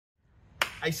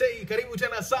I say karibu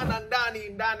tena sana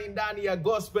ndani ya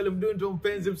Gospel Mdundo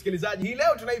mpenzi msikilizaji. Hii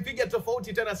leo tunaipiga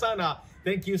tofauti tena sana.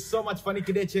 Thank you so much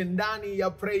Faniki Deche ndani ya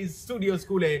Praise Studios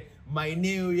kule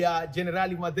maeneo ya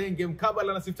Generali Madhenge mkabala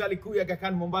na hospitali kuu ya Aga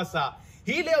Khan Mombasa.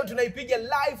 Hii leo tunaipiga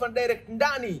live and direct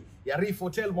ndani ya Reef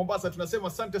Hotel Mombasa. Tunasema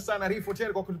asante sana Reef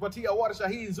Hotel kwa kutupatia warsha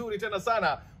hii nzuri tena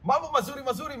sana. Mambo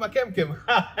mazuri makemkem.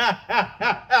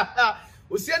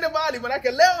 Usiende mahali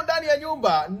manake leo ndani ya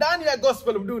nyumba, ndani ya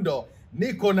Gospel Mdundo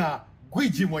niko na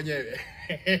gwiji mwenyewe.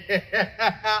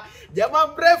 Jamaa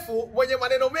mrefu mwenye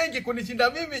maneno mengi kunishinda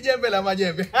mimi jembe la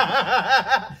majembe.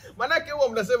 Manake huwa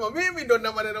mnasema mimi ndo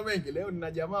nina maneno mengi. Leo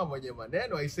nina jamaa mwenye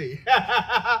maneno I say.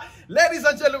 Ladies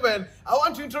and gentlemen, I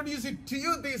want to introduce it to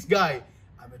you this guy.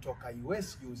 Ametoka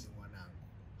US juzi mwanangu.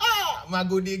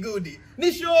 Magudi.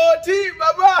 Ni Shorty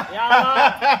Baba.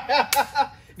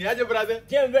 Ni aje brother?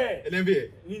 Jembe.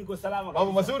 Niambie. Mimi niko salama kabisa.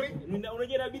 Mambo mazuri?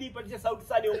 Unajua inabidi ipatie sauti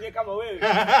sana ongee kama wewe.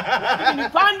 Lakini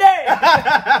nipande.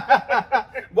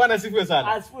 Bwana sifiwe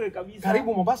sana. Asifiwe kabisa.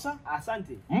 Karibu Mombasa.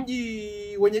 Asante.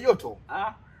 Mji wenye joto.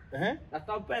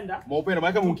 Natapenda. Maupenda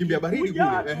maana mkimbia baridi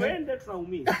kule. Twende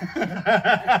tunaumia.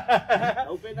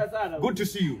 Naupenda sana. Good to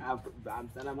see you.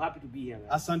 I'm happy to be here. Man.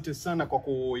 Asante sana kwa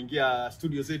kuingia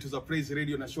studio zetu za Praise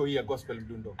Radio na show hii ya Gospel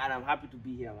Mdundo. And I'm happy to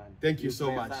be here man. Thank you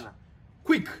so much.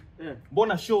 Quick.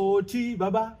 Mbona Shorty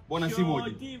Baba? Mbona si Moji?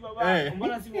 Shorty Baba.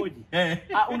 Mbona si Moji?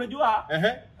 Unajua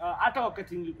hata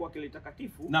wakati nilikuwa kile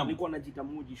takatifu nilikuwa najiita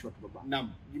Moji Shortbabaa.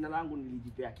 Naam. Jina langu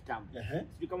nilijipea kitambo.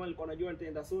 Sijui kama nilikuwa najua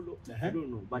nitaenda solo. I don't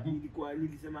know, but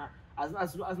nilisema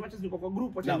as much as nilikuwa kwa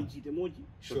group acha nijiite Moji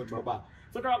Shortbabaa.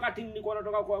 So wakati nilikuwa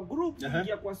natoka kwa group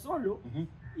kuingia kwa solo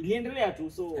iliendelea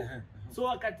tu so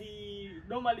wakati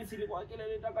normally silikuwa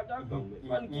kile takataka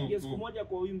kwani kiingia siku moja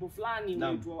kwa wimbo fulani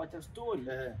unaitwa Wacha Story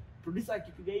producer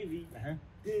akipiga hivi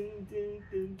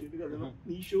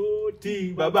ni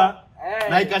Shorty Baba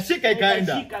na ikashika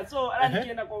ikaenda so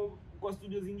nikienda kwa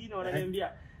studio zingine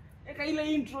wananiambia eka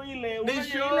ile intro ile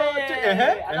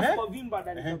alafu kwa vimba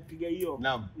ndani nikapiga hiyo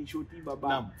ni Shorty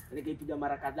Baba nikaipiga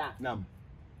mara kadhaa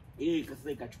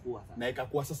sasa ikachukua sasa. Na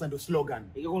ikakuwa sasa ndio slogan.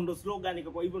 Ikakuwa ndio slogan,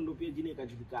 ikakuwa hivyo ndio pia jina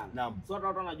ikajulikana. So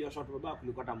watu wanajua Shortbabaa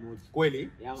kuliko hata Moji. Kweli?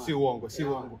 Si uongo, si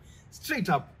uongo. Straight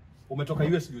up umetoka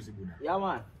US juzi buda.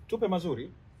 Man. Tupe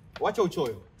mazuri. Wacha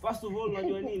uchoyo. First of all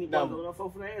unajua nini kwanza unafaa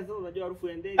ufurahi sasa unajua harufu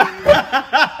ya ndege.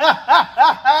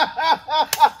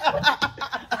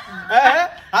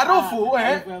 Harufu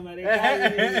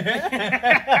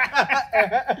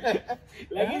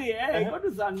lakini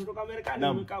kwa sana kutoka Marekani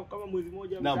nimekaa kama mwezi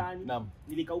mmoja mtaani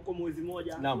nilikaa huko mwezi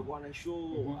mmoja nilikuwa na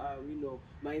show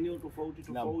maeneo tofauti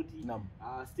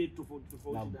state tofauti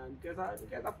na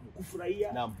nikaweza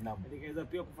kufurahia nikaweza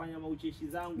pia kufanya maucheshi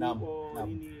zangu huko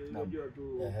nini unajua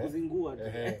tu kuzingua tu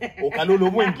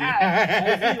ukalulu mwingi and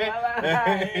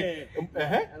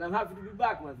I'm happy to be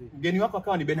back man. Mgeni wako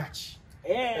akawa ni Benachi.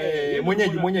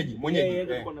 Mwenyeji.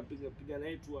 Tulikuwa napiga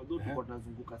naye tu tulikuwa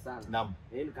tunazunguka sana.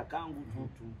 Ni kakangu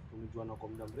tumejuana kwa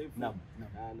muda mrefu na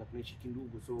tunaishi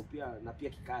kindugu so pia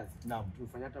kikazi.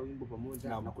 Tumefanya hata wimbo pamoja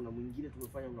na kuna mwingine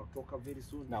tumefanya unatoka very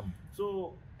soon.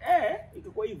 So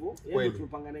ikakuwa hivyo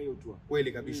tumepanga nayo tour.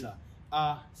 Kweli kabisa.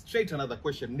 Straight another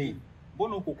question ni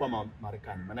mbona huko kwa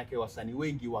Marekani? Manake wasanii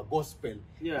wengi wa gospel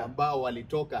ambao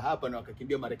walitoka hapa na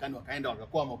wakakimbia Marekani wakaenda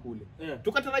wakakwama kule.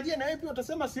 Tukatarajia na wewe pia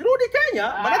utasema sirudi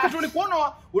Kenya. Manake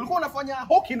tulikuona ulikuwa unafanya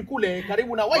Hawking kule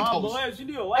karibu na White House. Wewe si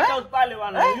ndio? White House pale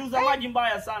bwana. Uliuza maji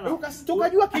mbaya sana.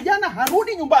 Tukajua kijana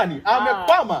harudi nyumbani.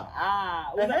 Amekwama.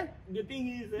 The thing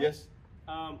is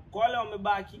kwa wale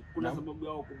wamebaki kuna sababu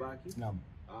yao kubaki.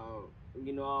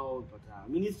 Wengine wao wapata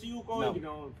ministry huko, wengine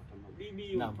wao wapata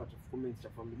mabibi, wapata comments ya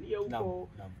familia huko,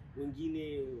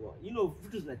 wengine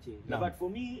vitu zina change. But for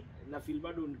me na feel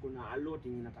bado niko na a lot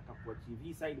yenye nataka kwa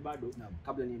TV side bado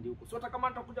kabla niende huko. So hata kama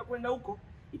nitakuja kwenda huko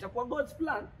itakuwa God's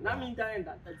plan. Nami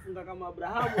nitaenda nitafunga kama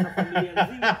Abrahamu na familia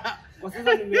nzima. Kwa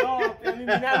sasa nimeoa pia mimi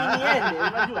nami niende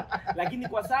unajua. Lakini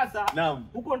kwa sasa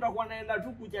huko nitakuwa naenda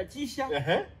tu kuchachisha,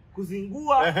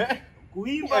 kuzingua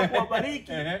kuimba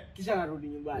kuwabariki kisha narudi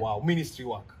nyumbani. Wow, ministry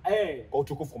work. Kwa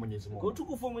utukufu wa Mwenyezi Mungu. Kwa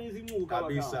utukufu wa Mwenyezi Mungu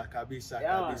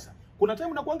kabisa. Kuna time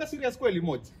unakuanga serious kweli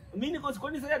Moji? Mimi niko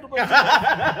sikoni sasa tuko.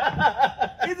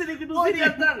 Hizi ni kitu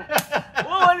serious sana.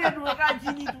 Wewe tumekaa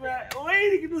chini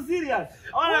wewe ni kitu serious.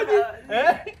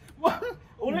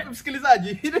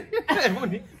 Msikilizaji,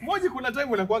 Moji kuna time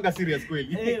unakuanga serious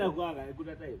kweli? Nakuanga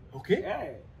kuna time. Okay?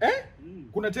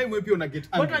 Kuna time wewe pia una get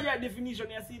angry. What is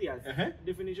definition ya serious?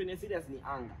 Definition ya serious ni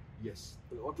anger. Yes.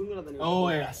 Watu wengi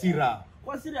wanadhani hasira.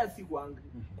 Kwa serious si kwa angry.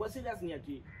 Kwa serious ni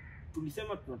ati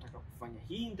tulisema tunataka kufanya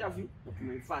hii interview na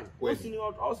tumeifanya. Sisi ni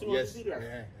watu au si watu serious.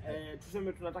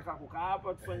 Tuseme tunataka kukaa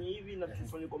hapa tufanye hivi na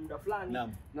tufanye kwa muda fulani.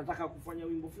 Nataka kufanya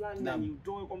wimbo fulani na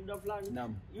niutoe kwa muda fulani.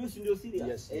 Hiyo si ndio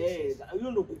serious.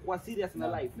 Hiyo ndio kuwa serious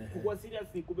na life. Kuwa serious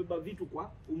ni kubeba vitu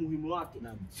kwa umuhimu wake.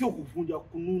 Sio kufunja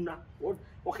kununa.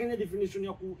 Wakenya definition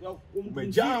ya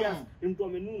kumtu serious ni mtu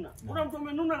amenuna. Kuna mtu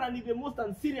amenuna na ni the most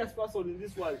unserious person in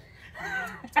this world.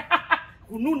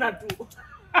 Kununa tu.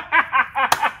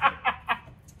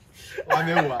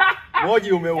 Wameua.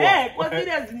 Moji umeua. Kwa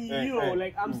serious ni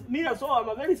like I'm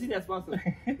a very serious person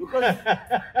because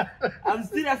I'm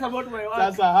serious about my work.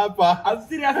 Sasa hapa I'm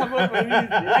serious about my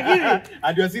ministry. Lakini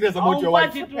and you are serious about your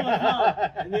wife.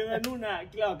 Nimenuna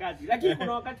kila wakati. Lakini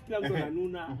kuna wakati kila mtu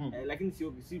ananuna, lakini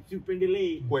si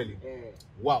upendelei. Kweli.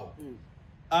 Wow.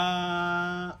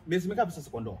 Miezi mingapi sasa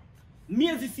kwa ndoa?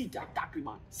 Miezi 6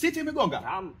 takriban. 6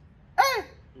 imegonga?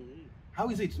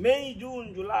 How is it? May,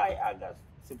 June, July, August,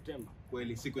 September.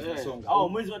 Kweli siku zinasonga.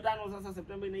 Mwezi wa 5 sasa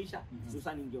September inaisha.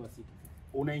 Sasa ni wa 6.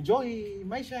 Una enjoy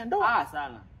maisha ya ndoa?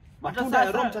 Sana. Matunda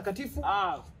ya Roho Mtakatifu?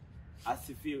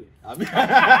 Asifiwe. Amen.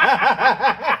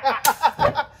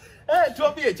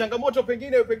 Tuambie changamoto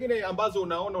pengine ambazo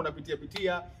unaona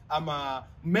unapitia ama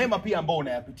mema pia ambao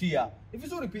unayapitia. Ni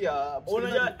vizuri pia.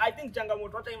 Unajua I think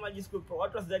changamoto hata imagine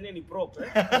watu wasidhania ni prop.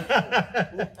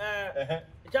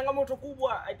 Changamoto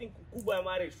kubwa I think kubwa ya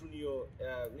marriage tu niyo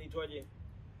niitwaje?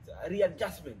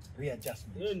 Readjustment.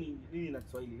 Hiyo ni nini na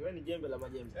Kiswahili? Hiyo ni jembe la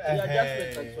majembe.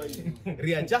 Readjustment kwa Kiswahili.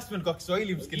 Readjustment kwa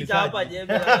Kiswahili msikilizaji. Hapa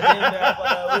jembe la majembe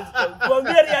hapa.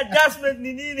 Tuambie readjustment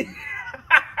ni nini?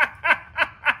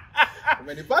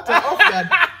 Umenipata off guard,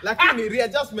 lakini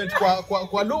readjustment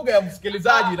kwa lugha ya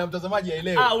msikilizaji na mtazamaji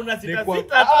aelewe. Una sita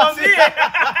tuambie.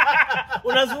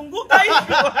 Unazunguka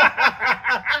hivyo.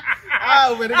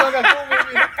 Umenigonga 10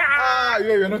 mimi.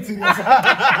 You're not serious.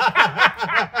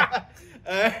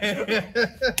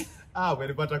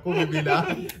 Umenipata 10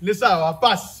 bila. Ni sawa,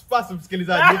 pass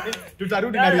msikilizaji.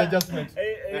 Tutarudi na readjustment.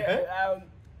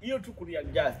 Hiyo tu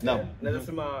kureadjust. Naweza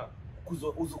sema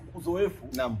uzoefu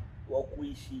wa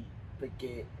kuishi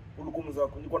pekee.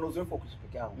 Nilikuwa na uzoefu wa kuishi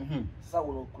peke yangu. Sasa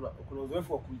kuna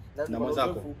uzoefu wa kuishi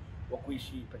wa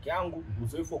kuishi peke yangu,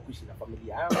 uzoefu wa kuishi na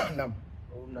familia yangu.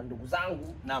 Na ndugu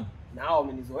zangu. Na hao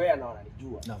wamenizoea na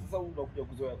wananijua. Sasa unakuja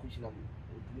kuzoea kuishi na mtu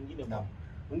mwingine kwa.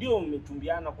 Ndio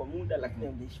mmetumbiana kwa muda lakini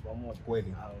hamjaishi pamoja.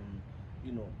 Kweli.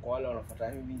 Kwa wale wanafuata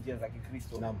hivi njia za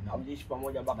Kikristo, hamjaishi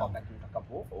pamoja mpaka wakati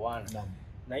mtakapooana.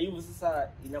 Na hivyo sasa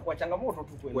inakuwa changamoto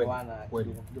tu kuelewana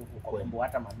kidogo kwa mambo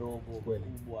hata madogo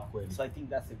kubwa. So I think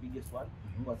that's the biggest one.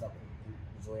 Kwanza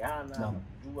kuzoeana,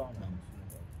 kujua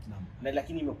na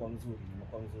lakini imekuwa mzuri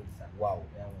sana. Wow.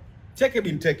 Teke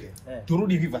bin teke.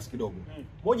 Turudi Rivers kidogo.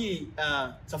 Moji,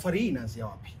 safari hii inaanzia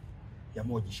wapi? Ya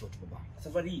Moji Shortbabaa.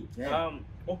 Safari hii.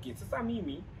 Okay, sasa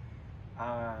mimi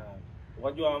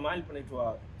wajua mahali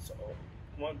panaitwa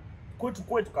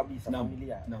kwetu kabisa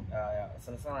familia.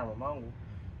 Sana mamangu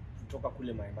kutoka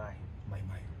kule Mai.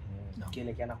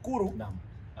 Kielekea Nakuru.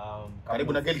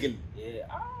 Karibu na Gilgil.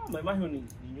 Mai ni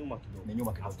nyuma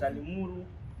kidogo. After Limuru.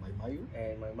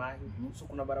 Mai. So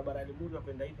kuna barabara ya Limuru ya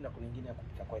kwenda hivi na kuna nyingine ya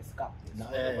kupita kwa Escape.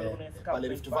 Pale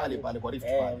Rift Valley pale kwa Rift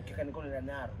Valley. Ukika niko na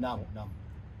Naro. Naam.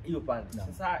 Hiyo pande.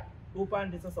 Sasa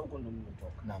upande sasa huko ndo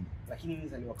nimetoka. Lakini mimi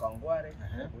nilizaliwa Kawangware,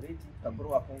 Bureti, Kaburu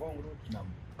hapo Ngong Road.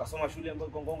 Kasoma shule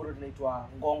ambayo Ngong Road inaitwa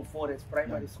Ngong Forest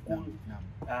Primary School.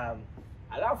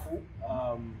 Alafu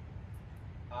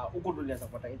huko ndo nilianza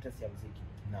kupata interest ya muziki.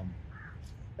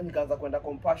 Nikaanza kwenda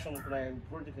Compassion, kuna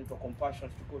project inaitwa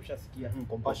Compassion, tukishasikia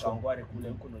Kawangware kule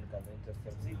huko ndo nikaanza interest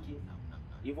ya muziki.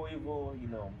 Hivyo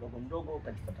mdogo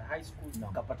ukajipata high school,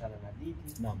 ukapatana na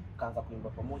Didi, kaanza kuimba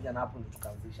pamoja na hapo ndo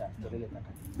tukaanzisha Kelele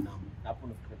Takatifu. Hapo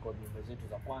ndo tukarekodi nyimbo zetu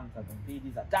za kwanza, za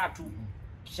pili, za tatu,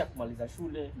 kisha kumaliza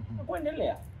shule na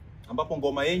kuendelea. Ambapo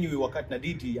ngoma yenu wakati na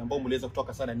Didi ambao mliweza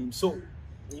kutoka sana ni Mso.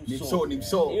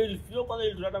 Hiyo kwanza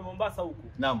ilituleta Mombasa huko.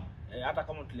 Hata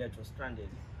kama tuliachwa stranded.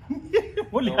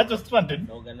 Tuliachwa stranded?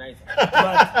 Na organizer.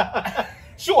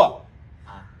 Sure.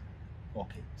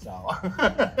 Okay, sawa.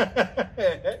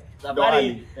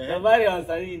 Safari ya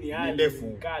wasanii ni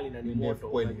ndefu, kali na ni moto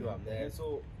unajua.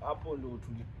 So hapo ndo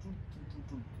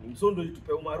Msondo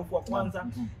ilitupea umaarufu wa kwanza,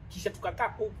 kisha tukakaa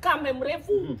kwa ukame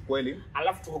mrefu. Kweli.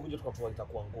 Alafu tukakuja tukatoa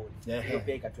itakuwa ngoli. Hiyo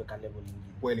pia ikatuweka level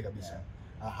nyingine. Kweli kabisa.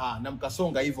 Na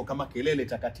mkasonga hivyo kama Kelele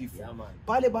Takatifu.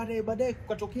 Pale baadaye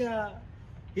kukatokea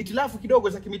hitilafu kidogo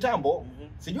za kimitambo.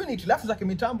 Sijui ni hitilafu za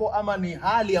kimitambo ama ni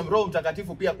hali ya Roho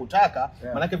Mtakatifu pia kutaka.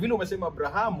 Manake vile umesema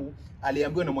Abrahamu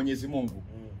aliambiwa na Mwenyezi Mungu,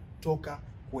 toka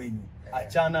kwenyu,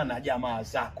 achana na jamaa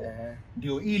zako.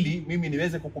 Ndio ili mimi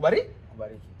niweze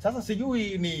akubariki. Sasa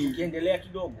sijui ni ukiendelea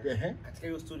kidogo katika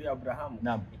hiyo story ya Abraham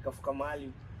ikafuka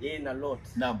mahali yeye na Lot.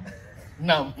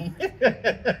 Naam.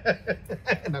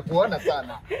 Nakuona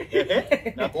sana.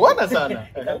 Nakuona sana.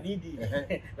 Ikabidi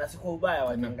na siku ubaya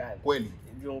watangani. Kweli.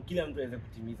 Ndio kila mtu aweze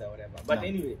kutimiza whatever. But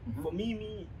anyway, for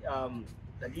mimi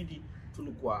Dadidi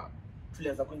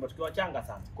tulianza kuimba tukiwa wachanga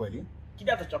sana. Kweli.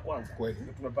 Kidato cha kwanza. Kweli.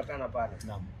 Tumepatana pale.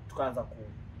 Tukaanza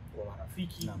kuwa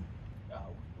marafiki.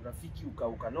 Urafiki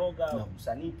ukanoga,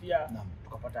 usanii pia,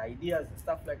 tukapata ideas and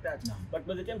stuff like that. But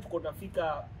by the time tuko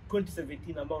tunafika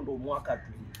 2017 ambao ndio mwaka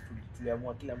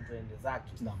tuliamua kila mtu aende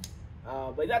zake.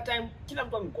 By that time kila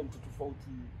mtu amekuwa mtu tofauti,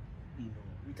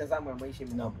 mitazamo ya maisha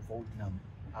imekuwa tofauti.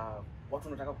 Watu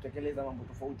wanataka kutekeleza mambo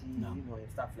tofauti, and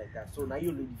stuff like that. So na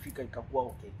hiyo ndio ilifika ikakuwa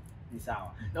okay, ni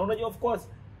sawa. Na unajua of course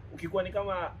ukikuwa ni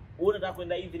kama wewe unataka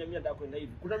kwenda hivi na mimi nataka kwenda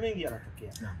hivi, kuna mengi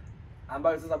yanatokea.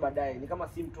 Ambayo sasa baadaye ni kama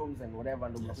symptoms and whatever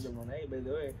ndio mnakuja mnaona by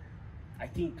the way I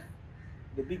think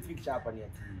the big picture hapa ni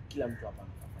ati kila mtu hapa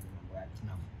anafanya mambo yake.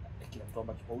 Kila mtu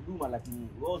hapa kwa huduma, lakini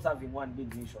we all serving one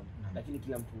big mission. Lakini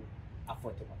kila mtu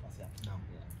afuate mapasi yake.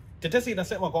 Tetesi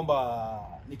inasema kwamba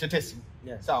ni tetesi.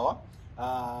 Sawa?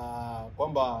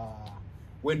 Kwamba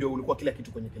wewe ndio ulikuwa kila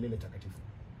kitu kwenye kelele takatifu.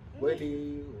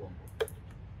 Kweli uongo?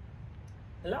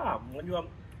 La,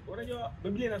 unajua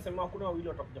Biblia inasema hakuna wawili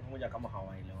watakuja pamoja kama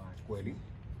hawaelewani. Kweli.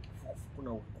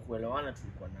 Kuna kuelewana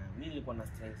tulikuwa nayo. Mimi nilikuwa na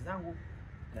strengths zangu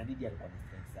na Didi alikuwa na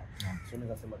strengths zake. So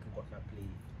naweza sema tulikuwa tuna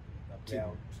play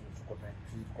out,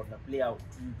 tulikuwa tuna play out,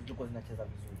 tulikuwa tunacheza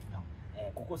vizuri.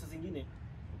 Kwa kosa zingine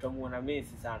utamuona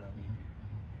Messi sana mimi.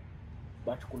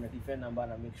 But kuna defender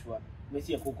ambaye ana make sure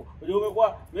Messi yuko. Unajua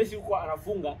umekuwa Messi yuko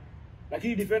anafunga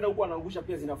lakini defender huko anaangusha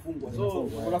pia zinafungwa. So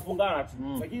unafungana tu.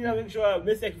 Lakini na make sure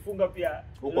Messi akifunga pia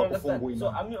huko kufungwa.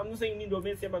 So I'm not saying mimi ndio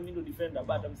Messi ama mimi ndio defender,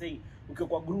 but I'm saying ukiwa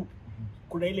kwa group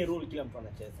kuna ile role kila mtu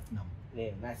anacheza.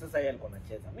 Na sasa yeye alikuwa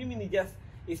anacheza. Mimi ni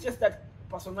it's just that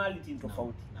personality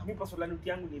tofauti. Mimi personality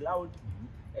yangu ni loud.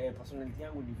 Personality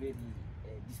yangu ni very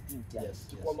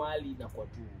distinct. Kwa mahali na kwa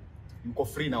tu mko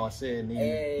free na wasee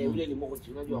ni ule ni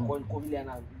Moji, unajua kwa vile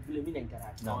vile mimi na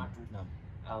interact na watu.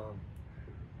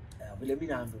 Vile mimi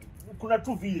naambi kuna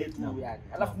tu vile tu yani.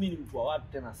 Alafu mimi ni mtu wa watu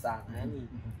tena sana. Yani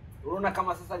unaona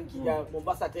kama sasa nikija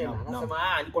Mombasa tena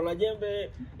nasema niko na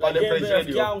jembe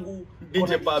yangu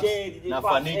DJ Pubs na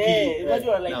Faniki.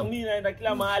 Unajua like mimi naenda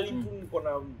kila mahali tu niko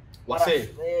na wasee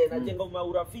najenga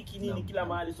urafiki nini kila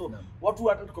mahali. So watu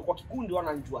hata tuko kwa kikundi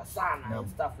wananijua sana and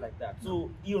stuff like that. So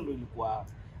hiyo ndio ilikuwa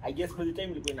I guess by the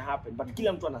time ilikuwa ina happen, but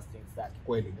kila mtu ana strengths zake.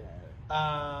 Kweli.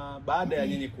 Baada ya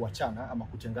nyinyi kuachana ama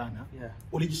kutengana,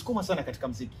 ulijisukuma sana katika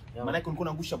muziki. Maana yake ulikuwa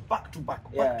unaangusha back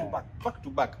to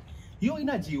back. Hiyo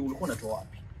inaji ulikuwa unatoa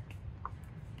wapi?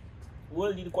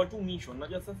 Well, ilikuwa tu mission.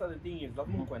 Unajua sasa the thing is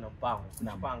lazima uwe na mpango.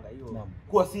 Unapanga hiyo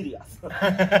kuwa serious.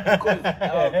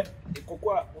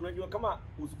 Kwa unajua kama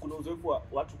kuna uzoefu wa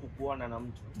watu kukuona na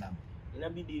mtu.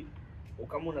 Inabidi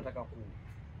kama unataka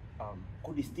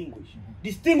ku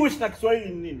distinguish na Kiswahili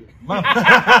ni nini?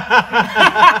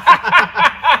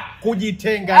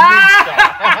 Kujitenganisha.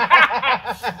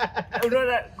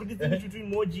 Unaona kudistinguish between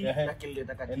Moji na kelele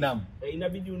takatifu.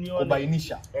 Inabidi unione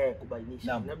kubainisha.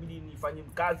 Inabidi nifanye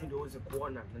kazi ndio uweze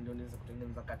kuona na ndio niweze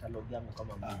kutengeneza catalog yangu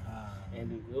kama mimi.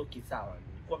 And okay sawa.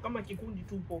 Kwa kama kikundi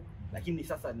tupo lakini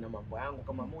sasa nina mambo yangu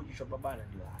kama Moji Shortbabaa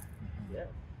ndio haya.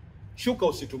 Shuka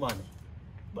usitumane.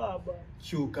 Baba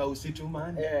shuka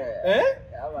usitumane.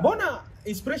 Mbona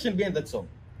inspiration behind that song?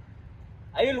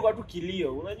 Hiyo ilikuwa tu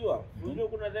kilio, unajua? Unajua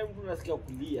kuna time mtu unasikia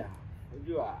kulia.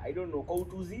 Unajua, I don't know, kwa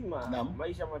utu uzima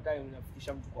maisha matime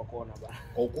inafikisha mtu kwa kona bana.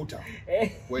 Kwa ukuta.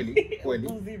 Kweli.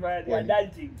 Utu uzima ni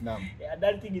adulting.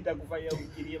 Adulting itakufanya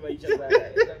ufikirie maisha sana.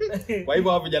 Kwa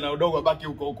hivyo hao vijana wadogo wabaki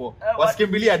huko.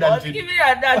 Wasikimbilia adulting. Wasikimbilia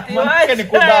adulting. Maana ni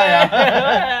kubaya.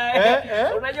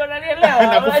 Unajua unanielewa?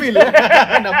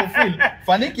 Nakufeel.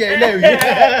 Faniki haelewi.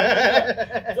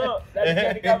 So,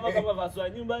 kama vaswa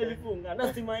nyumba ilifunga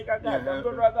na stima ikakata,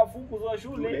 mtoto akafukuzwa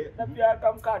shule na pia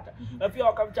akamkata. Na pia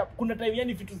wakamchapa. Kuna time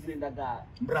yani vitu zinaendaga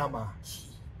drama.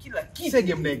 Kila kitu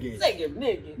sege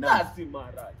mnege. Nasi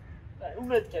mara.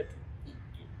 Umesikia tu.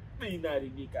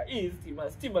 Inaharibika. Hii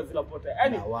stima zinapotea.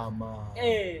 Yani lawama.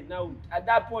 Now at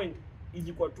that point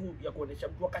ilikuwa tu ya kuonesha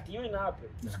mtu wakati hiyo ina happen.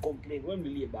 Complain, wewe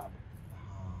mlie baba.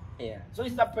 So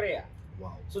it's a prayer.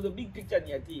 Wow. So the big picture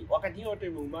ni ati wakati hiyo yote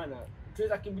imeumana,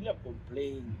 tuweza kimbilia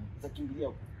complain, za kimbilia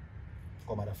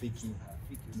kwa marafiki.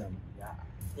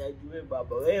 Yajue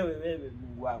baba wewe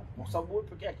Mungu wangu. Kwa sababu wewe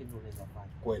pekee yake ndio unaweza fanya.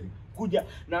 Kweli. Kuja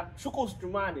na shuka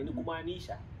usitumane ni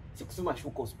kumaanisha sikusema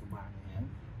shuka usitumane.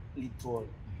 Literal.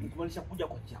 Ni kumaanisha kuja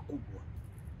kwa njia kubwa.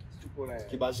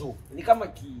 Kibazu.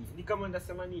 Ni kama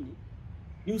ndasema nini?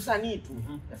 ni usanii tu.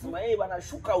 Nasema bana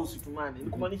shuka usitumane. Ni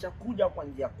kumaanisha kuja kwa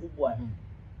njia kubwa.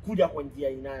 Kuja kwa njia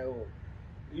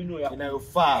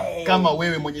inayofaa kama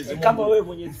wewe Mwenyezi Mungu. Kama wewe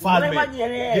Mwenyezi Mungu.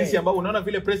 Jinsi ambao unaona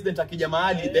vile president akija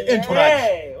mahali the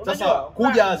entourage. Sasa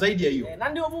kuja zaidi ya hiyo. Na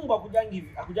ndio Mungu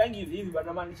akujangi hivi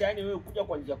bana, maanisha yani wewe kuja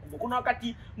kwa njia kubwa. Kuna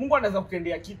wakati Mungu anaweza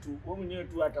kutendea kitu, wewe mwenyewe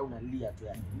tu hata unalia tu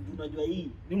yani. Unajua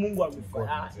hii ni Mungu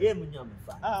amefanya. Yeye mwenyewe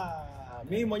amefanya.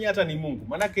 Mimi mwenyewe hata ni Mungu.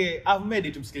 Manake I've made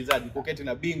it msikilizaji, kuketi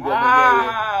na bingwa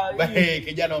mwenyewe.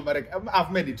 Kijana wa Marekani.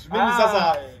 I've made it. Mimi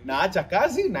sasa naacha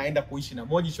kazi naenda kuishi na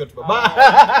Moji Shortbabaa.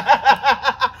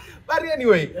 But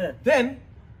anyway, then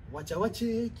wacha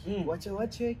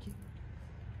wacheki.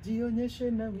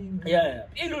 Jionyeshe na mimi.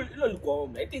 Hilo lilikuwa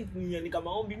ombi. I think ni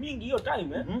kama ombi mingi hiyo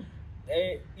time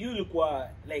hiyo ilikuwa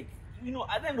like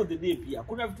at the end of the day pia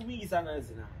kuna vitu mingi sana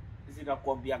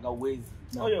zinakuambiaga uwezi.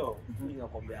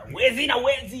 Ninakwambia wezi na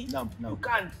wezi. You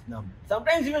can't.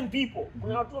 Sometimes even people,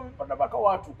 kuna watu wamepata baka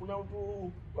watu, kuna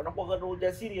watu wanakuwa na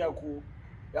ujasiri ya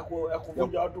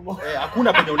kuvunja watu moyo.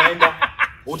 Hakuna penye unaenda.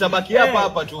 Utabaki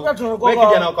hapa tu. Wewe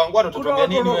kijana ukaangua tutotokea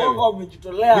nini wewe?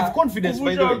 Umejitolea. With confidence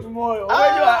by the way.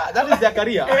 That is their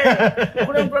career.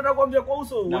 Kuna mtu anakuambia kwa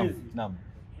uso uwezi.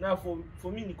 Na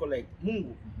for me niko like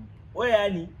Mungu. Wewe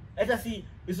yani hata si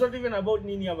it's not even about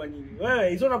nini ama nini.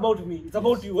 Wewe it's not about me. It's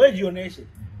about you. Wewe jioneshe.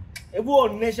 Hebu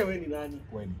onesha wewe ni nani?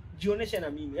 Kweli. Jioneshe na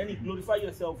mimi. Yani glorify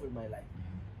yourself in my life.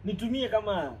 Nitumie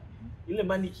kama ile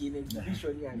mannequin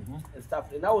exhibition yani and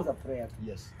stuff. And that was a prayer.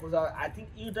 Yes. Because I think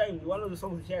you time one of the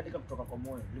songs nishaandika kutoka kwa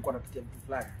moyo. Nilikuwa napitia vitu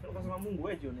fulani. Nikasema Mungu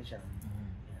wewe jionesha na mimi.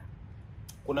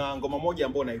 Kuna ngoma moja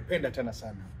ambayo naipenda tena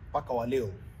sana mpaka wa leo.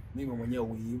 Mimi mwenyewe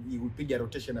uipiga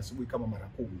rotation asubuhi kama mara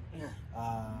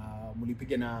 10.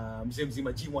 Mlipiga na mzee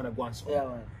mzima Jimwa na Gwanso.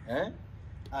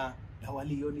 Na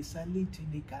walionisaliti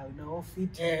nikao na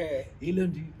ofiti. Hilo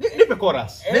ndio. Nipe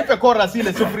chorus. Nipe chorus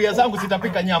ile sufuria zangu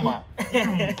sitapika nyama.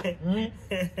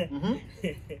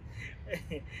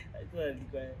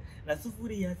 Na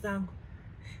sufuria zangu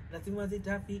lazima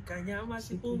zitapika nyama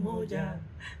siku moja.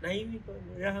 Na hii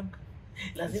mikono yangu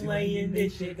lazima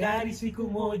iendeshe gari siku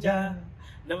moja.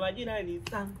 Na majirani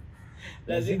zangu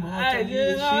lazima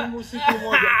aheshimu siku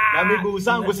moja. Na miguu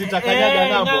zangu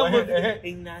sitakanyaga ng'ambo.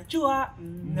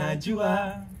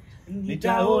 Najua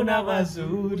nitaona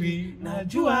mazuri.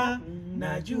 Najua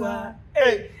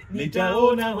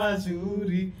nitaona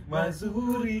mazuri.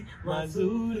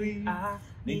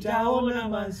 Nitaona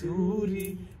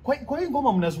mazuri. Kwa hiyo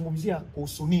ngoma mnazungumzia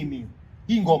kuhusu nini?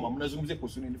 Hii ngoma mnazungumzia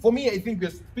kuhusu nini? For me I think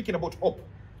we're speaking about hope.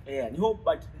 Ni hope,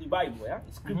 but the Bible,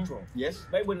 it's scriptural. Yes.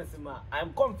 Bible inasema I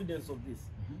am confident of this,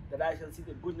 that I shall see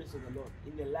the goodness of the Lord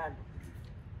in the land of the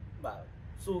living.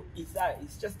 So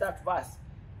it's just that verse,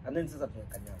 and then it says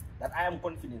that I am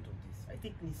confident of this. I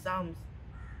think in Psalms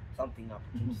something up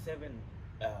 27,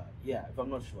 if I'm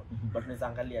not sure, but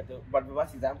but the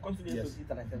verse is I am confident of this,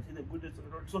 that I shall see the goodness of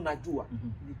the Lord. So najua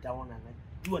nitaona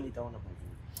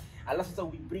mazuri. Alafu sasa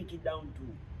we break it down to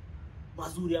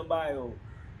mazuri ambayo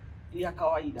ya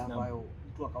kawaida ambayo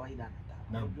mtu wa kawaida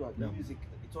anataka. The music,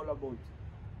 it's all about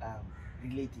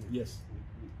relating. Yes.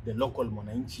 The local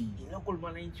mwananchi.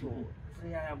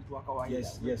 Prayer ya mtu wa kawaida.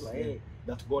 Yes.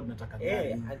 That God nataka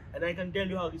gani. And I can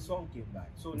tell you how this song came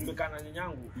by. So nimekana na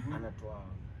nyanyangu anatoa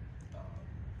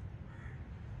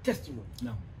testimony.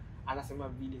 Anasema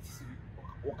vile sisi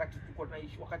wakati tuko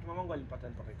naishi, wakati mamangu alipata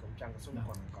mchanga, so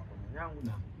nilikuwa nakaa kwa nyanyangu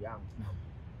na bibi yangu.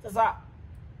 Sasa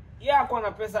yeye alikuwa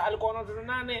na pesa, alikuwa na watoto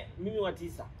 8, mimi wa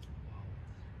 9.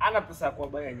 Ana pesa kwa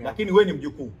baya nyanya. Lakini wewe ni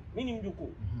mjukuu. Mimi ni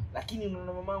mjukuu. Lakini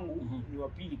unaona mamangu ni wa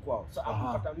pili kwao. So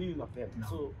akapata mimi mapema.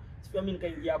 So sipia mimi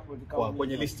nikaingia hapo nikawa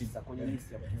kwenye listi ya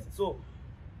pesa. So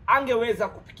angeweza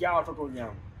kupikia watoto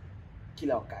nyama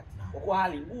kila wakati. Kwa kuwa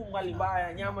hali ngumu, hali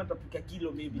mbaya, nyama tutapika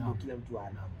kilo maybe ndio kila mtu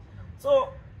ana. So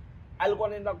alikuwa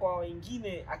anaenda kwa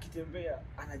wengine akitembea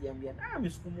anajiambia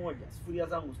siku moja sufuria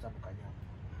zangu zitapika nyama.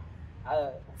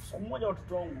 Siku moja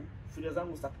watoto wangu sufuria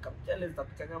zangu zitapika mchele,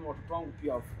 zitapika nyama, watoto wangu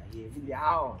pia wafurahie vile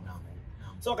hao.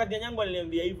 So wakati nyanyangu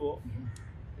aliniambia hivyo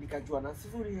nikajua na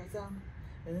sufuria zangu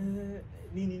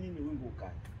nini wimbo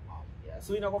ukani.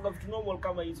 So inakuwa vitu normal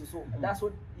kama hizo. So that's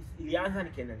what ilianza,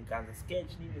 nikaanza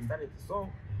sketch nini, started the song,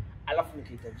 alafu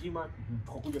nikaita Jima,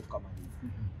 tukakuja tukamaliza.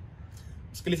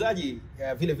 Msikilizaji,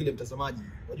 vile mtazamaji,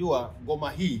 unajua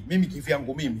ngoma hii mimi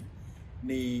kivyangu mimi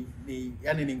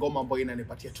ni ngoma ambayo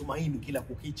inanipatia tumaini kila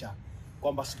kukicha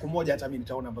kwamba siku moja hata mimi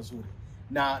nitaona mazuri.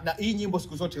 Na hii nyimbo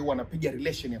siku zote huwa napiga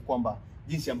relation ya kwamba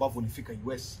jinsi ambavyo ulifika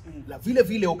US. Na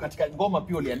vile katika ngoma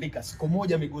pia uliandika siku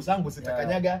moja miguu zangu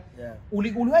zitakanyaga.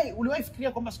 Uliwahi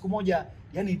fikiria kwamba siku moja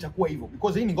yani itakuwa hivyo?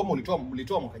 Because hii ni ngoma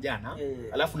ulitoa mwaka jana,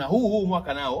 alafu na huu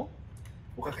mwaka nao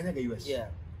ukakanyaga US.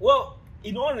 Well,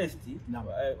 in honesty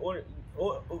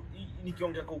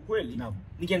nikiongea kwa ukweli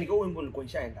nikiandika wimbo nilikuwa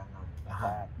nishaenda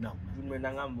ngambo.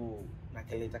 Nimeenda ngambo na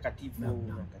kelele takatifu na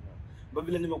kama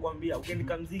vile nimekuambia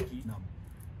ukiandika muziki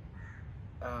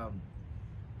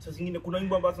sasa zingine kuna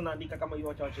wimbo ambazo naandika kama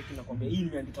hiyo acha cheki na kwambia hii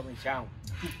nimeandika maisha yangu.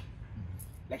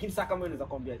 Lakini sasa kama unaweza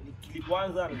kwambia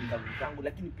kilipoanza na vitabu zangu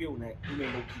lakini pia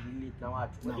unaenda ukidilete na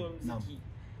watu. Unajua muziki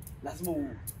lazima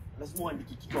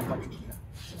uandike kitu ambacho kina.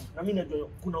 Na mimi najua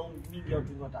kuna mingi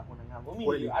watu wanataka kuona ngambo.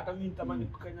 Mimi hata mimi nitamani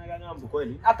kukanyaga ngambo.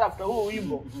 Hata after huo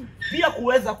wimbo pia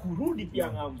kuweza kurudi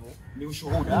pia ngambo ni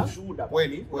ushuhuda.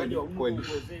 Kweli.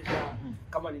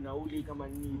 Kama ni nauli kama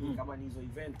nini kama ni hizo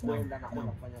event kwenda na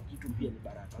kwenda kufanya kitu pia ni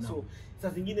baraka. So saa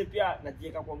zingine pia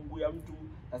najiweka kwa mguu ya mtu,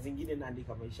 saa zingine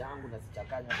naandika maisha yangu na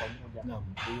zichanganya pamoja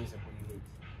iweze kurelate.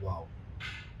 Wow.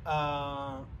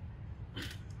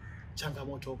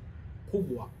 Changamoto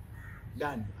kubwa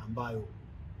gani ambayo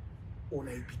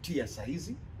unaipitia saa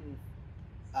hizi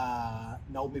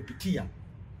na umepitia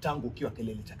tangu ukiwa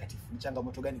kelele takatifu? Ni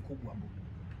changamoto gani kubwa ambayo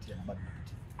umepitia na bado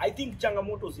unapitia? I think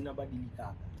changamoto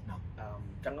zinabadilika.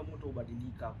 Changamoto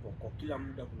hubadilika kwa kila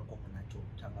muda kuna kwa nacho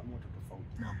changamoto tofauti.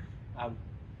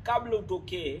 Kabla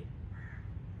utokee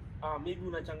maybe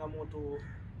una changamoto,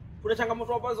 kuna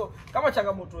changamoto ambazo kama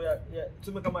changamoto ya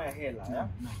tuseme kama ya hela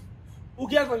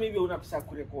ukianza maybe una pesa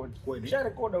kurekodi. Ukisha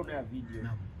record una video.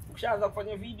 Ukishaanza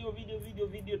kufanya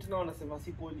video tena wanasema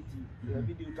si quality.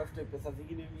 Inabidi utafute pesa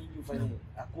zingine mingi ufanye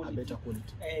better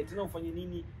quality. Tena ufanye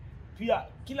nini? Pia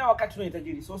kila wakati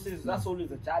unahitaji resources. That's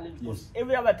always a challenge because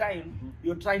every other time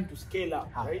you're trying to scale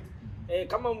up, right?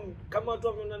 Kama watu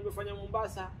wamefanya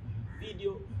Mombasa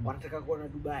video wanataka kuona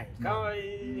Dubai. Kama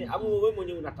wewe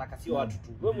mwenyewe unataka sio watu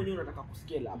tu. Wewe mwenyewe unataka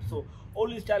kuscale up. So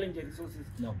always challenge resources.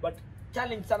 But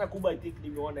challenge sana kubwa I think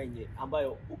nimeona yenye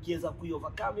ambayo ukiweza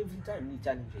kuiovercome every time ni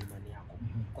challenge ya imani yako.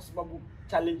 Kwa sababu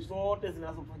challenge zote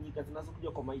zinazofanyika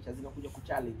zinazokuja kwa maisha zinakuja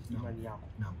kuchallenge imani yako.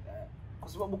 Kwa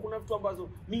sababu kuna vitu ambazo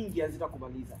mingi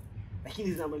hazitakumaliza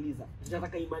lakini zinamaliza.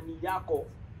 Zinataka imani yako,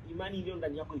 imani iliyo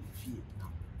ndani yako ififie. Na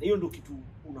hiyo ndio kitu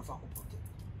unafaa kuprotect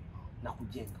na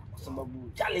kujenga. Kwa sababu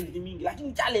challenge ni mingi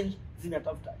lakini challenge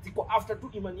zinatafuta ziko after tu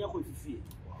imani yako ififie.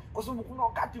 Kwa sababu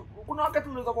kuna wakati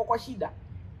unaweza kwa shida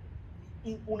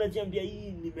unajiambia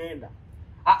hii nimeenda.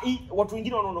 Watu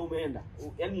wengine wanaona umeenda.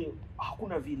 Yaani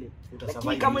hakuna vile.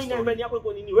 Lakini kama imani yako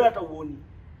iko nini wewe hata uone.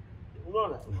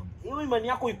 Unaona? Hiyo imani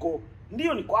yako iko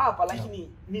ndio niko hapa lakini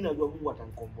mimi najua Mungu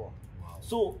atanikomboa.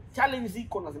 So challenge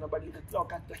ziko na zinabadilika kila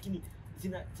wakati lakini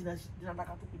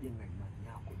zinataka tu kujenga imani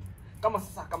yako. Kama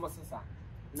sasa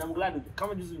na mgladi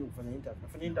kama juzi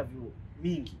nafanya interview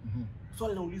mingi.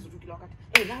 Swali naulizwa tu kila wakati.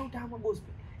 Leo utaama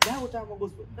gospel.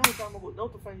 Na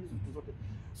utafanya hizo vitu zote.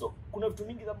 So kuna vitu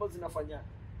mingi ambazo zinafanya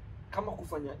kama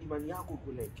kufanya imani yako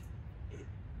kuleke.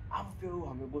 Hapo pia roho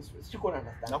amegospel. Siko na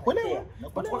understand. Nakuelewa.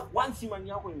 Once imani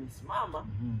yako imesimama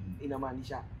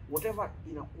inamaanisha whatever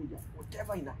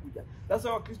inakuja. That's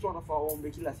why Wakristo wanafaa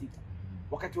waombe kila siku.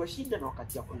 Wakati wa shida na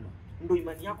wakati ya kula. Ndio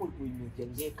imani yako iko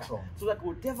imejengeka. So that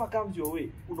whatever comes your way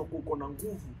unakuwa na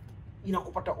nguvu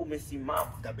inakupata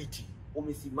umesimama. Dhabiti.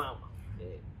 Umesimama.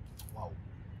 Wow.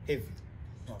 Heavy.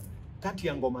 Kati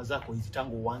ya ngoma zako hizi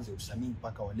tangu uanze usanii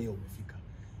mpaka wa leo umefika.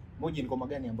 Moja ni ngoma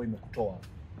gani ambayo imekutoa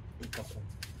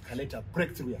ikaleta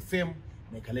breakthrough ya fame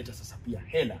na ikaleta sasa pia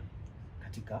hela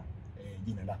katika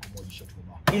jina lako Moji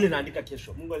Shortbabaa? Ile naandika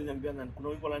kesho. Mungu aliniambia kuna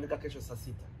wimbo naandika kesho saa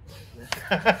 6.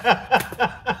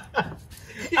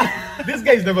 This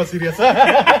guy is never serious.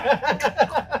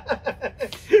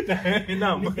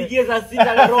 Nipigie saa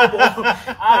 6 na robo.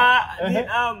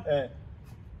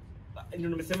 Ndio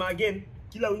nimesema again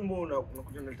kila wimbo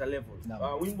unakuja na level.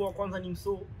 Wimbo wa kwanza ni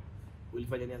mso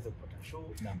ulifanya nianze kupata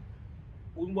show.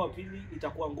 Wimbo wa pili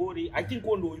itakuwa ngori. I think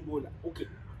huo ndio wimbo okay.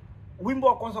 Wimbo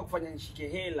wa kwanza kufanya nishike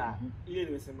hela ile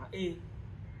nimesema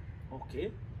okay.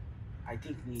 I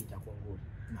think ni itakuwa ngori.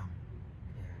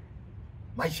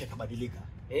 Maisha yakabadilika.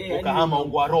 Ukahama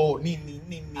ungwaro nini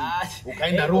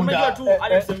ukaenda Runda. Unajua tu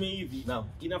alisema hivi.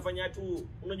 Inafanya tu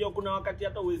unajua kuna wakati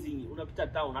hata uwezi unapita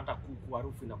town hata kuku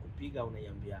harufu na kupiga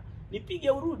unaiambia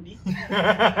nipige urudi.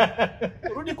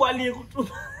 Urudi kwa aliyekutuma.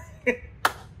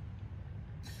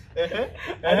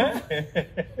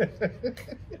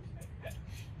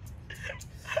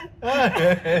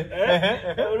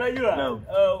 Unajua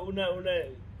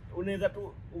unaweza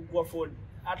tu kuafford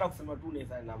hata kusema tu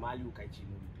unaweza na mali ukae chini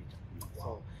ulipicha.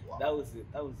 So that was the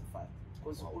fact.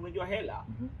 Because unajua hela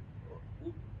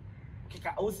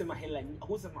kika usema hela nyingi,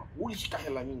 usema ulishika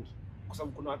hela nyingi kwa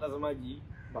sababu kuna watazamaji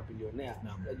mabilionea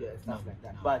unajua stuff like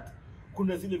that. But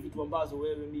kuna zile vitu ambazo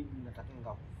wewe mimi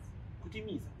natakanga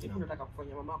kutimiza. Hebu unataka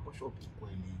kufanya mamako shopping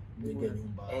kweli, nje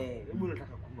nyumba. Hebu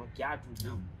unataka kununua kiatu,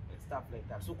 stuff like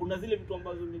that. So kuna zile vitu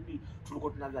ambazo maybe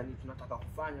tulikuwa tunadhani tunataka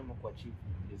kufanya ama kuachieve,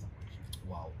 tunaweza kuachieve.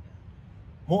 Wow.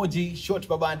 Moji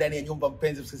Shortbabaa ndani ya nyumba,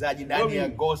 mpenzi msikilizaji, ndani ya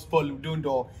Gospel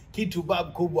Mdundo, kitu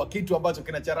bab kubwa, kitu ambacho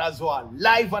kinacharazwa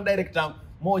live and direct na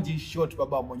Moji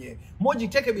Shortbabaa mwenyewe. Moji,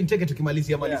 teke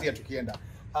tukimalizia tukienda.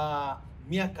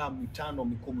 Miaka 5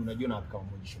 10 unajiona wapi kama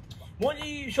Moji Shortbabaa?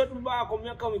 Moji Shortbabaa kwa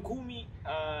miaka 10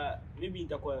 maybe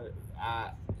itakuwa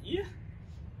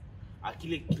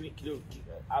kile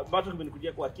ambacho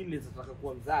kimenikujia kwa akili nataka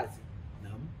kuwa mzazi.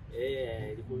 Naam.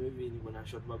 Ilikuwa maybe niko na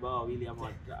Shortbabaa wawili ama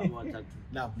watatu.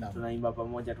 Naam. Tunaimba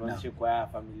pamoja, tuanzishe kwa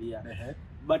familia.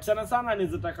 But sana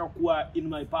naweza kuwa in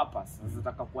my purpose.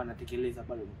 Naweza kuwa natekeleza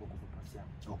pale niko kwa purpose yangu.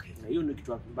 Okay. Na hiyo ndio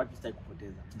kitu ambacho sitaki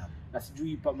kupoteza. Naam. Na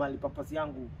sijui mali purpose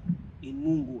yangu in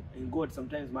Mungu, in God,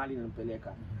 sometimes mali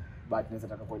inanipeleka. But naweza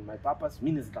kuwa in my purpose.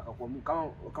 Mimi naweza kuwa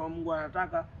kama Mungu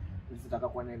anataka, naweza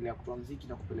kuwa naendelea kutoa muziki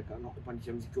na kupeleka na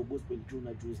kupandisha muziki wa gospel juu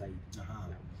na juu zaidi.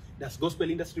 Does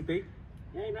gospel industry pay?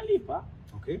 Yeah, inalipa.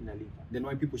 Okay. Inalipa. Then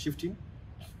why people shifting?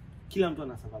 Kila mtu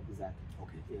ana sababu zake.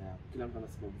 Okay. Yeah, kila mtu ana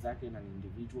sababu zake na ni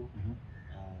individual.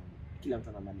 Kila mtu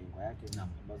ana malengo yake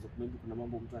ambazo maybe kuna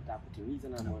mambo mtu anataka kutimiza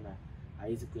na anaona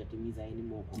haiwezi kuyatimiza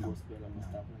anymore kwa gospel na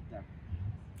stuff like that.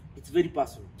 It's very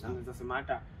personal. Naweza sema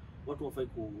hata watu wafai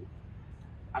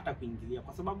hata kuingilia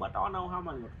kwa sababu hata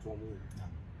wanaohama ni watoto wa Mungu.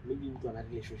 Maybe mtu ana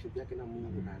relationship yake na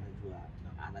Mungu na anajua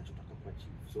anachotaka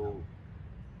kuachieve. So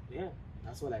yeah,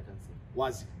 that's all I can say.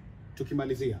 Wazi.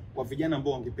 Tukimalizia, kwa vijana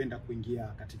ambao wangependa kuingia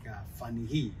katika fani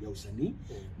hii ya usanii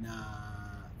na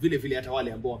vile hata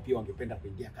wale ambao pia wangependa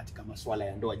kuingia katika masuala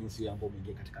ya ndoa, jinsi ambao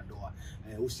umeingia katika ndoa,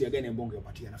 usia gani ambao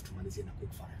ungewapatia, alafu tumalizie na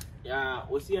quick fire?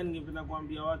 Yeah, usia ningependa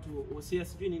kuambia watu, usia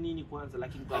sijui ni nini kwanza,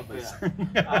 lakini kwa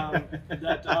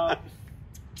that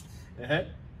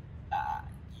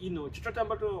you know, chochote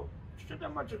ambacho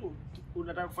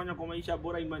unataka kufanya kwa maisha,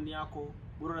 bora imani yako,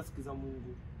 bora unasikiza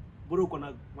Mungu, bora uko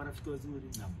na marafiki wazuri,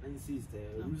 na insist.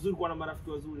 Ni vizuri kuwa na marafiki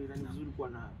wazuri, na ni vizuri kuwa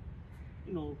na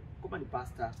kama ni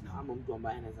pastor ama mtu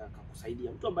ambaye anaweza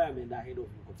kukusaidia, mtu ambaye ameenda ahead of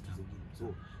you kwa vitu zingine.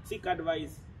 So seek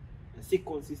advice, seek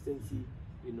consistency,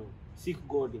 seek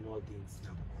God in all things.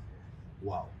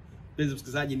 Wow. Mpenzi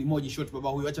msikilizaji, ni Moji Shortbabaa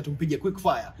huyu, acha tumpige quick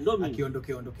fire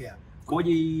akiondokea.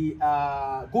 Moji,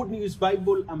 Good News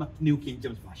Bible ama New King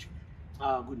James Version?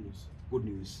 Good news. Good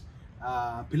news.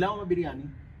 Pilau ama biriani?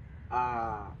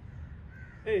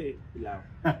 Pilau.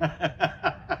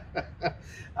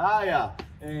 Haya,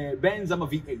 Benz ama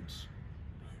V8?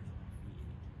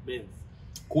 Benz.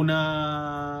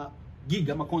 Kuna gig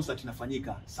ama concert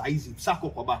inafanyika saa hizi sako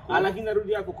kwa bako. Lakini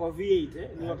narudi yako kwa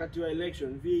V8 ni wakati wa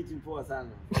election. V8 ni poa sana.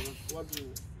 Watu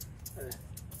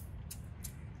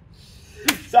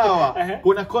sawa.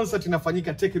 Kuna concert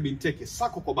inafanyika Teke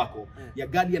sako kwa bako ya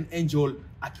Guardian Angel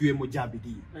akiwemo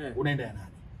Jabidi. Unaenda ya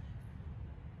nani?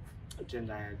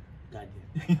 Tenda ya Guardian.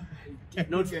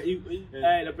 Not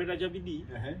napenda Jabidi.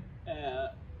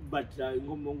 But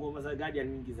ngoma za Guardian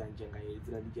nyingi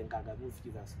zinanijengaga muziki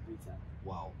za sikiza.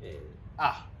 Wow.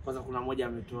 Kwanza kuna moja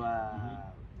ametoa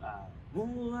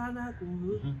Mungu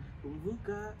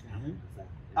anakumbuka.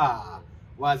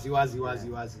 Wazi.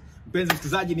 Mpenzi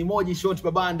msikilizaji, ni Moji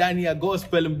Shortbabaa ndani ya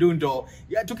Gospel Mdundo.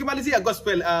 Tukimalizia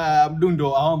Gospel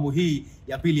Mdundo awamu hii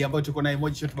ya pili ambayo tuko naye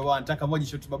Moji Shortbabaa, nataka Moji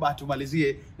Shortbabaa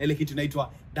tumalizie na ile kitu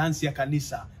inaitwa dance ya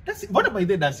kanisa. Mbona by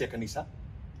the dance ya kanisa?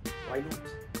 Why not?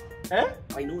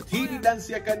 Why not? Hii ni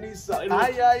dance ya kanisa.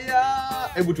 Haya.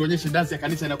 Hebu tuonyeshe dance ya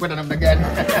kanisa inakwenda namna gani?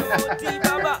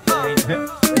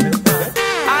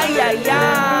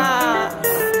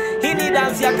 Hii ni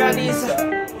dance ya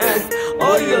kanisa.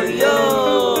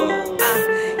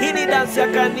 Hii ni dance ya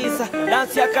kanisa.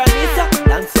 Dance ya kanisa.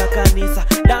 Dance ya kanisa.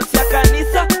 Dance ya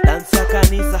kanisa. Dance ya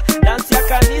kanisa. Dance ya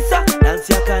kanisa.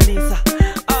 Dance ya kanisa.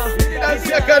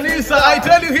 Dance ya kanisa. I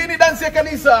tell you, hii ni dance ya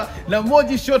kanisa na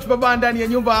Moji Shortbabaa ndani ya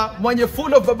nyumba, mwenye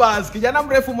full of babas, kijana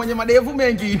mrefu mwenye madevu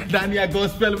mengi ndani ya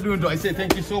Gospel Mdundo. I say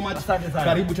thank you so much.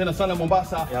 Karibu tena sana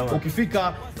Mombasa.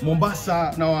 Ukifika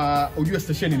Mombasa na ujue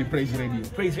station ni Praise Radio.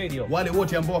 Praise Radio. Wale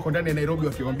wote ambao wako ndani ya Nairobi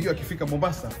wakiwaambia wakifika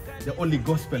Mombasa, the only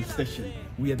gospel station.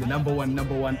 We are the number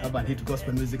one urban hit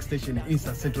gospel music station in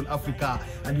Eastern Central Africa,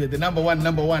 and we are the number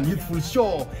one youthful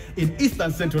show in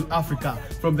Eastern Central Africa,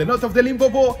 from the north of the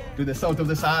Limpopo to the south of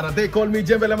the Sahara. They call me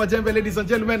Jembe la Majembe, ladies and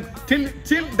gentlemen. Till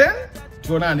then,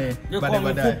 tuonane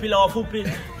baadaye. Wafupi.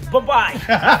 Bye-bye.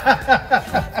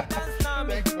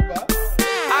 Thanks, baba.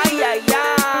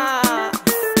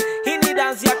 Hii ni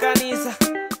dance ya kanisa.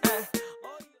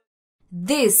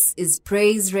 This is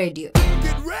Praise Radio.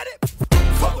 Get ready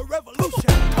for the revolution.